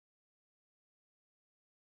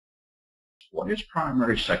What is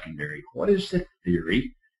primary, secondary? What is the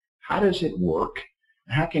theory? How does it work?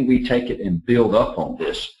 And how can we take it and build up on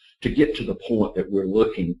this to get to the point that we're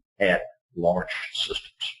looking at large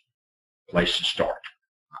systems? Place to start.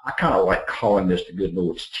 I kind of like calling this the good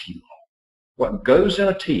Lord's T-law. What goes in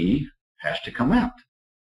a T has to come out.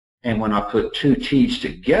 And when I put two T's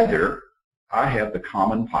together, I have the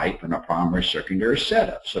common pipe and a primary secondary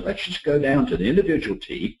setup. So let's just go down to the individual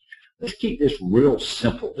T. Let's keep this real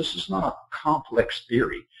simple. This is not a complex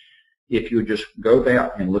theory. If you just go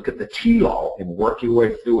down and look at the T-law and work your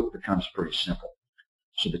way through it, it becomes pretty simple.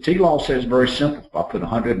 So the T-law says very simple. If I put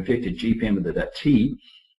 150 GPM into that T,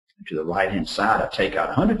 and to the right-hand side I take out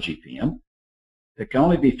 100 GPM, there can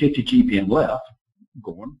only be 50 GPM left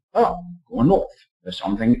going up, going north. That's the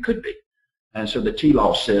only thing it could be. And so the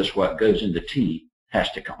T-law says what goes into T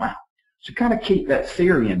has to come out. So kind of keep that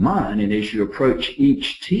theory in mind, and as you approach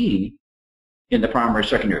each T in the primary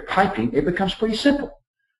secondary piping, it becomes pretty simple.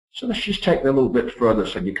 So let's just take that a little bit further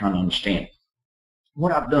so you kind of understand.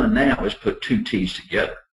 What I've done now is put two T's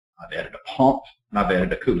together. I've added a pump and I've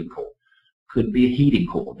added a cooling coil. Could be a heating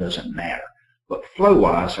coil, doesn't matter. But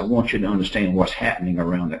flow-wise, I want you to understand what's happening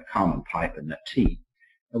around that common pipe and that T.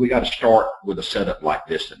 And we got to start with a setup like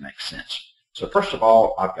this that makes sense. So first of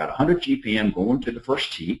all, I've got 100 GPM going to the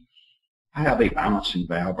first T. I have a balancing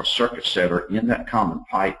valve or circuit setter in that common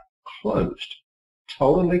pipe closed,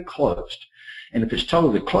 totally closed. And if it's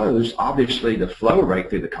totally closed, obviously the flow rate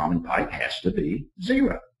through the common pipe has to be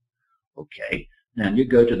 0. Okay, now you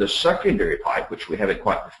go to the secondary pipe, which we haven't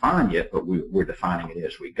quite defined yet, but we're defining it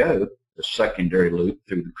as we go. The secondary loop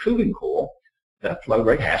through the cooling coil, that flow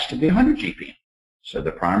rate has to be 100 GPM. So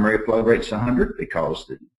the primary flow rate's 100 because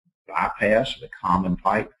the bypass, the common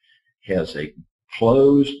pipe, has a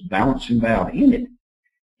closed balancing valve in it,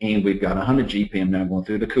 and we've got 100 GPM now going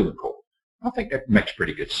through the cooling coil. I think that makes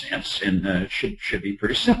pretty good sense, and should be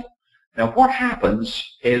pretty simple. Now, what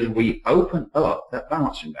happens as we open up that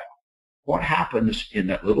balancing valve? What happens in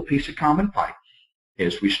that little piece of common pipe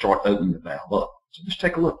as we start opening the valve up? So let's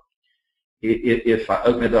take a look. If I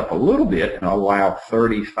open it up a little bit and allow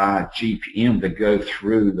 35 GPM to go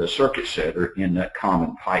through the circuit setter in that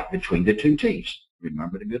common pipe between the two T's.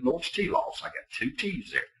 Remember the good Lord's T-laws. I got two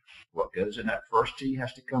T's there. What goes in that first T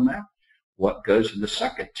has to come out. What goes in the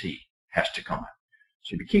second T has to come out.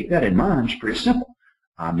 So to keep that in mind, it's pretty simple.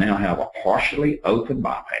 I now have a partially open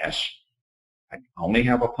bypass. I only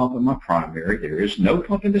have a pump in my primary. There is no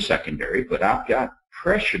pump in the secondary, but I've got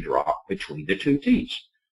pressure drop between the two T's.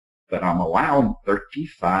 But I'm allowing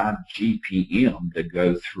 35 GPM to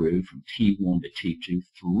go through from T1 to T2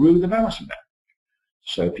 through the balancing valve.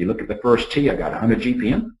 So if you look at the first T, I got 100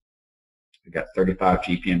 GPM. I got 35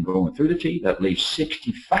 GPM going through the T. That leaves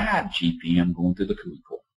 65 GPM going through the cooling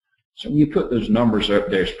coil. So when you put those numbers up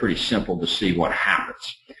there, it's pretty simple to see what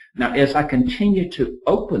happens. Now, as I continue to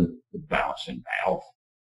open the balancing valve,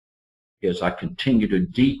 as I continue to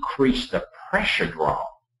decrease the pressure drop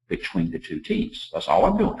between the two T's. That's all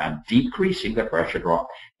I'm doing. I'm decreasing the pressure drop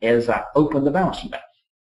as I open the balancing valve.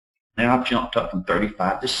 Now I've jumped up from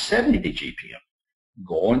 35 to 70 GPM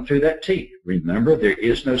going through that T. Remember, there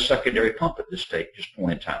is no secondary pump at this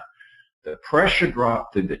point in time. The pressure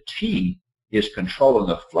drop through the T is controlling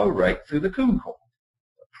the flow rate through the cooling coil.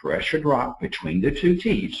 The pressure drop between the two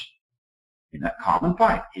T's in that common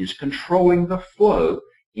pipe is controlling the flow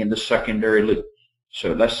in the secondary loop.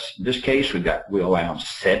 So in this case, we allow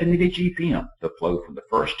 70 GPM to flow from the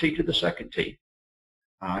first T to the second T.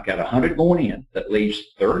 I got 100 going in. That leaves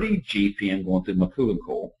 30 GPM going through my cooling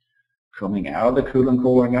coil. Coming out of the cooling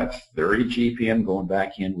coil, I got 30 GPM going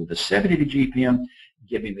back in with the 70 GPM,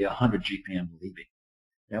 giving me 100 GPM leaving.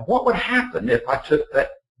 Now, what would happen if I took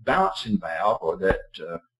that balancing valve or that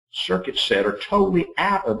circuit setter totally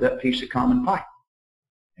out of that piece of common pipe?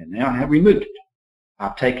 And now I have removed it.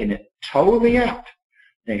 I've taken it totally out.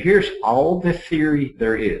 Now, here's all the theory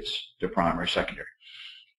there is to primary secondary.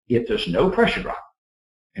 If there's no pressure drop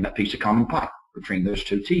in that piece of common pipe between those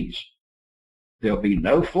two T's, there'll be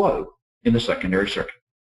no flow in the secondary circuit.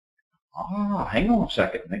 Hang on a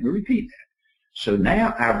second. Let me repeat that. So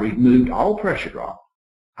now I've removed all pressure drop.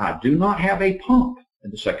 I do not have a pump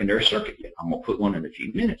in the secondary circuit yet. I'm going to put one in a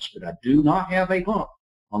few minutes, but I do not have a pump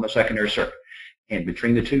on the secondary circuit. And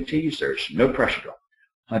between the two T's, there's no pressure drop.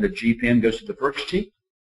 100 GPM goes to the first T,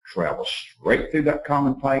 travels straight through that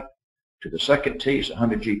common pipe to the second T, is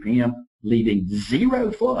 100 GPM, leaving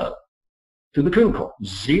zero flow to the cooling coil,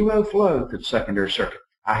 zero flow to the secondary circuit.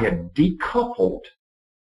 I have decoupled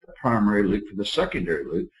the primary loop from the secondary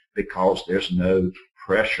loop because there's no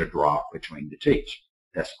pressure drop between the T's.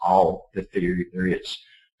 That's all the theory there is.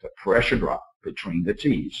 The pressure drop between the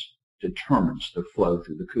T's determines the flow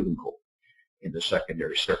through the cooling coil in the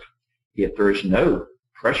secondary circuit. If there is no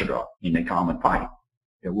pressure drop in the common pipe,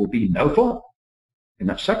 there will be no flow in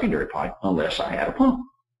that secondary pipe unless I add a pump.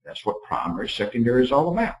 That's what primary secondary is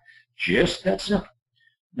all about. Just that simple.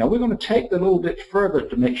 Now we're going to take that a little bit further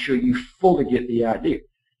to make sure you fully get the idea.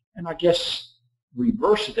 And I guess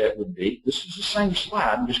reverse of that would be, this is the same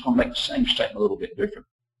slide, I'm just going to make the same statement a little bit different.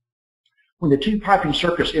 When the two piping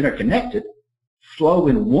circuits interconnected, flow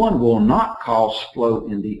in one will not cause flow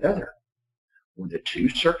in the other. When the two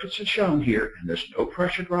circuits are shown here and there's no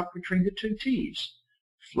pressure drop between the two T's,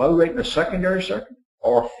 flow rate in the secondary circuit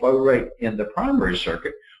or flow rate in the primary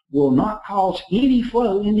circuit will not cause any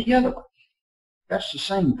flow in the other one. That's the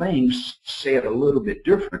same thing said a little bit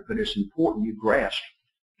different, but it's important you grasp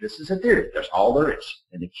this is a theory. That's all there is.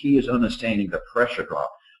 And the key is understanding the pressure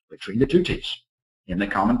drop between the two T's in the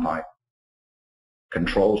common pipe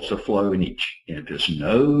controls the flow in each. And if there's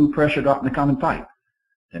no pressure drop in the common pipe,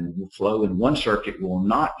 then the flow in one circuit will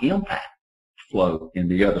not impact flow in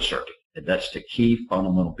the other circuit. And that's the key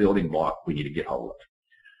fundamental building block we need to get hold of.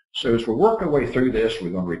 So as we work our way through this, we're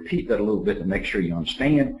going to repeat that a little bit to make sure you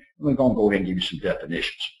understand, and we're going to go ahead and give you some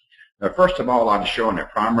definitions. Now, first of all, I'm showing a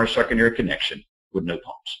primary-secondary connection with no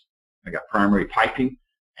pumps. I got primary piping.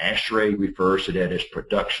 ASHRAE refers to that as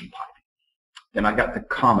production piping. Then I got the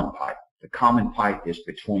common pipe. The common pipe is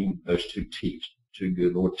between those two T's, two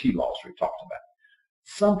good old T-laws we talked about.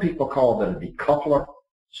 Some people call that a decoupler.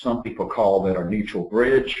 Some people call that a neutral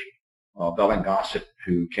bridge. Bell and Gossett,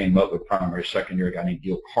 who came up with primary secondary, a guy named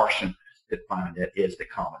Gil Carson, defined that as the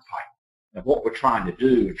common pipe. Now, what we're trying to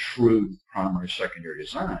do in true primary secondary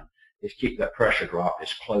design is keep that pressure drop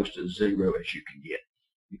as close to zero as you can get.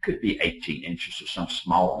 It could be 18 inches or some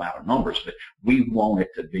small amount of numbers, but we want it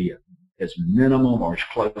to be as minimum or as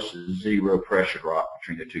close to zero pressure drop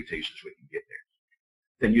between the two T's as we can get there.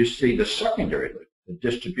 Then you see the secondary loop, the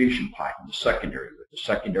distribution pipe on the secondary loop, the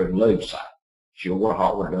secondary load side. Shield or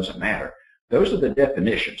hot water, doesn't matter. Those are the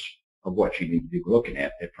definitions of what you need to be looking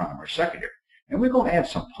at primary secondary. And we're going to add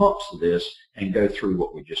some pumps to this and go through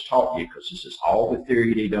what we just taught you, because this is all the theory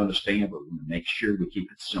you need to understand, but we're going to make sure we keep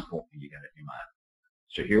it simple and you got it in your mind.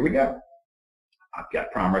 So here we go. I've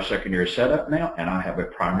got primary secondary set up now, and I have a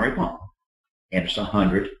primary pump. And it's a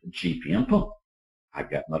 100 GPM pump. I've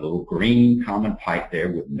got my little green common pipe there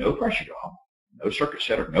with no pressure drop, no circuit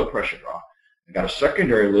setup, no pressure drop. I got a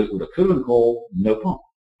secondary loop with a cooling coil, no pump.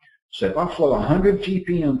 So if I flow 100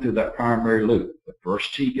 GPM through that primary loop, the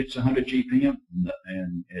first T gets 100 GPM,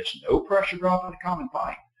 and there's no pressure drop in the common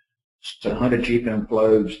pipe. So 100 GPM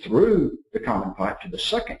flows through the common pipe to the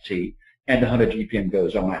second T, and the 100 GPM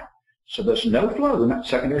goes on out. So there's no flow in that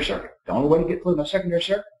secondary circuit. The only way to get flow in that secondary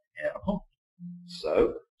circuit, add a pump.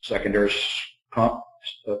 So secondary pump,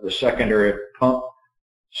 the secondary pump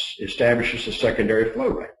establishes the secondary flow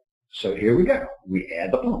rate. So here we go. We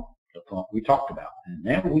add the pump we talked about. And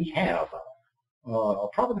now we have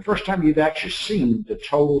probably the first time you've actually seen the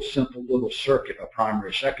total simple little circuit of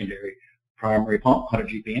primary secondary. Primary pump, 100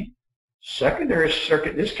 GPM. Secondary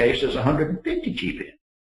circuit, in this case, is 150 GPM.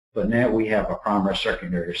 But now we have a primary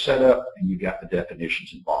secondary setup, and you got the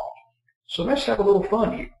definitions involved. So let's have a little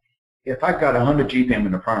fun here. If I've got 100 GPM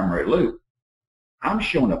in the primary loop, I'm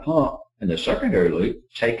showing a pump in the secondary loop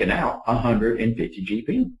taking out 150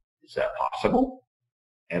 GPM. Is that possible?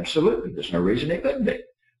 Absolutely. There's no reason it couldn't be.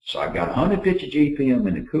 So I've got 150 GPM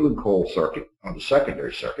in the cooling coil circuit, or the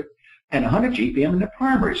secondary circuit, and 100 GPM in the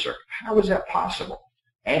primary circuit. How is that possible?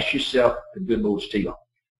 Ask yourself the good Lord's T-law.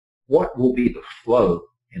 What will be the flow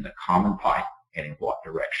in the common pipe, and in what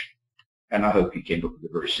direction? And I hope you came up with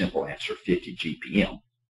a very simple answer, 50 GPM.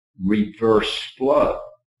 Reverse flow.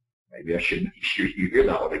 Maybe I should make sure you hear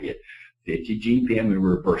that one again. 50 GPM in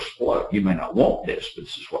reverse flow. You may not want this, but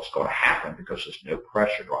this is what's going to happen because there's no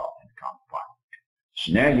pressure drop in the common pipe.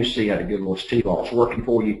 So now you see how the good Lord's T-law is working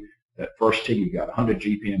for you. That first T, you got 100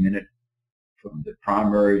 GPM in it from the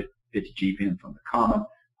primary, 50 GPM from the common,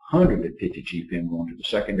 150 GPM going to the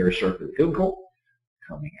secondary circuit of the cooling coil.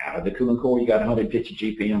 Coming out of the cooling coil, you got 150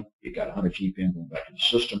 GPM. You got 100 GPM going back to the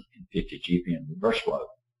system, and 50 GPM reverse flow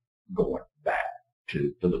going back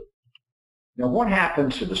to the loop. Now, what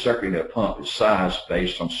happens to the secondary pump is sized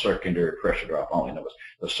based on secondary pressure drop only. Notice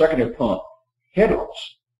the secondary pump head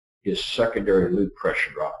loss is secondary loop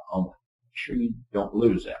pressure drop only. Make sure you don't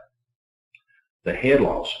lose that. The head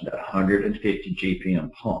loss, that 150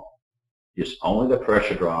 GPM pump, is only the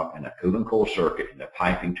pressure drop in the cooling coil circuit and the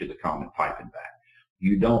piping to the common pipe and back.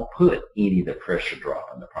 You don't put any of the pressure drop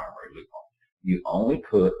in the primary loop pump. You only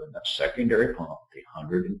put in the secondary pump, the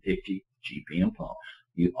 150 GPM pump,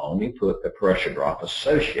 you only put the pressure drop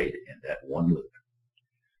associated in that one loop.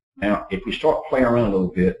 Now, if we start playing around a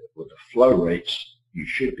little bit with the flow rates, you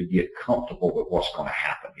should get comfortable with what's going to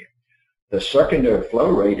happen here. The secondary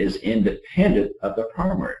flow rate is independent of the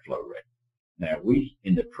primary flow rate. Now, we,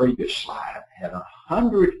 in the previous slide, had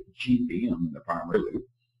 100 GPM in the primary loop.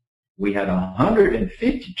 We had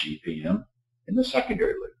 150 GPM in the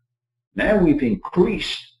secondary loop. Now we've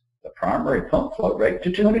increased the primary pump flow rate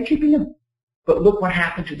to 200 GPM. But look what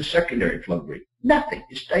happened to the secondary flow rate. Nothing.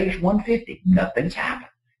 It stays 150. Nothing's happened.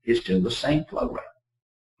 It's still the same flow rate.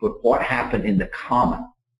 But what happened in the common?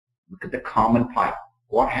 Look at the common pipe.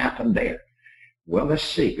 What happened there? Well, let's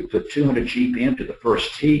see. We put 200 GPM to the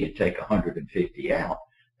first T and take 150 out.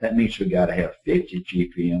 That means we've got to have 50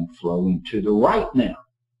 GPM flowing to the right now.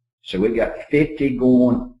 So we've got 50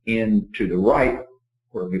 going into the right,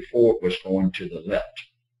 where before it was going to the left.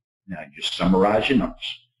 Now, just summarize your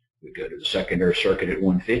numbers. We go to the secondary circuit at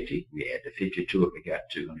 150. We add the 50 to it. We got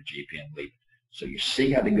 200 GPM leaving. So you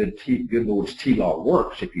see how the good Lord's T-law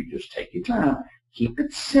works if you just take your time. Keep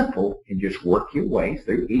it simple and just work your way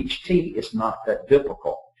through each T. It's not that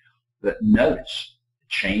difficult. But notice, the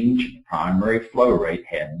change in the primary flow rate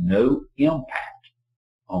had no impact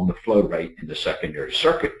on the flow rate in the secondary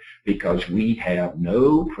circuit because we have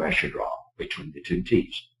no pressure drop between the two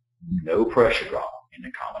T's. No pressure drop in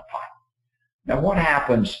the common pipe. Now, what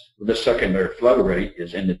happens with the secondary flow rate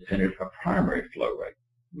is independent of primary flow rate.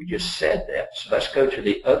 We just said that. So let's go to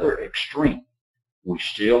the other extreme. We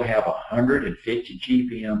still have 150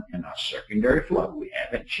 GPM in our secondary flow. We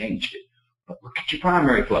haven't changed it. But look at your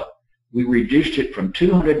primary flow. We reduced it from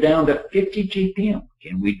 200 down to 50 GPM.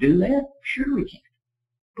 Can we do that? Sure we can.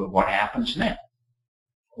 But what happens now?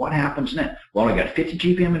 What happens now? Well, we got 50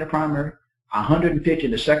 GPM in the primary, 150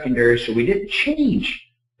 in the secondary, so we didn't change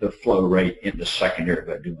the flow rate in the secondary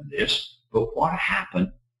by doing this. But what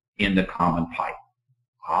happened in the common pipe?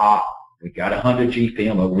 We got 100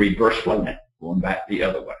 GPM of reverse flow now, going back the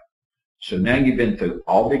other way. So now you've been through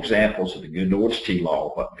all the examples of the good Lord's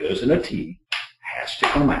T-law. What goes in a T has to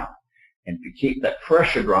come out. And if you keep that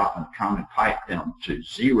pressure drop in the common pipe down to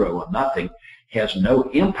 0 or nothing, has no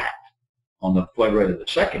impact on the flow rate of the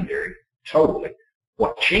secondary totally.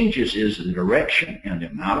 What changes is the direction and the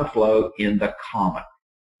amount of flow in the common.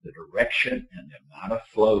 The direction and the amount of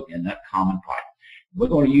flow in that common pipe. We're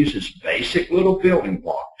going to use this basic little building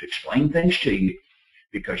block to explain things to you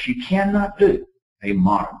because you cannot do a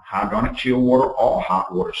modern hydronic chilled water or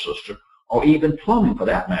hot water system or even plumbing for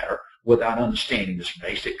that matter without understanding this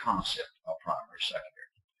basic concept of primary secondary.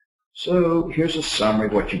 So here's a summary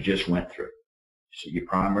of what you just went through. You see your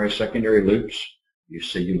primary secondary loops. You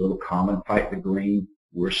see your little common pipe, the green.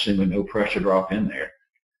 We're assuming no pressure drop in there.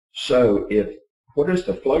 So what is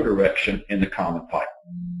the flow direction in the common pipe?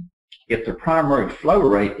 If the primary flow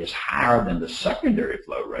rate is higher than the secondary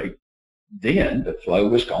flow rate, then the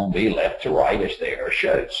flow is going to be left to right as the arrow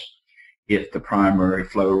shows. If the primary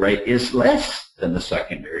flow rate is less than the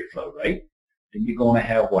secondary flow rate, then you're going to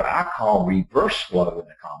have what I call reverse flow in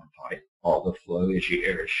the common pipe, or the flow as your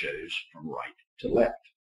arrow shows from right to left.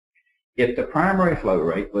 If the primary flow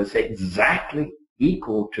rate was exactly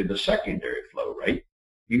equal to the secondary flow rate,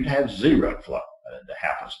 you'd have zero flow. That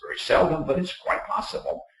happens very seldom, but it's quite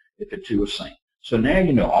possible if the two are same. So now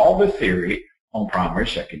you know all the theory on primary,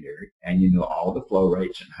 secondary, and you know all the flow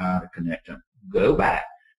rates and how to connect them. Go back.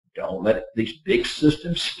 Don't let these big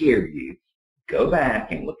systems scare you. Go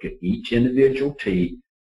back and look at each individual T,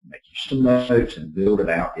 make you some notes and build it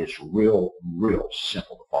out. It's real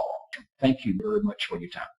simple to follow. Thank you very much for your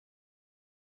time.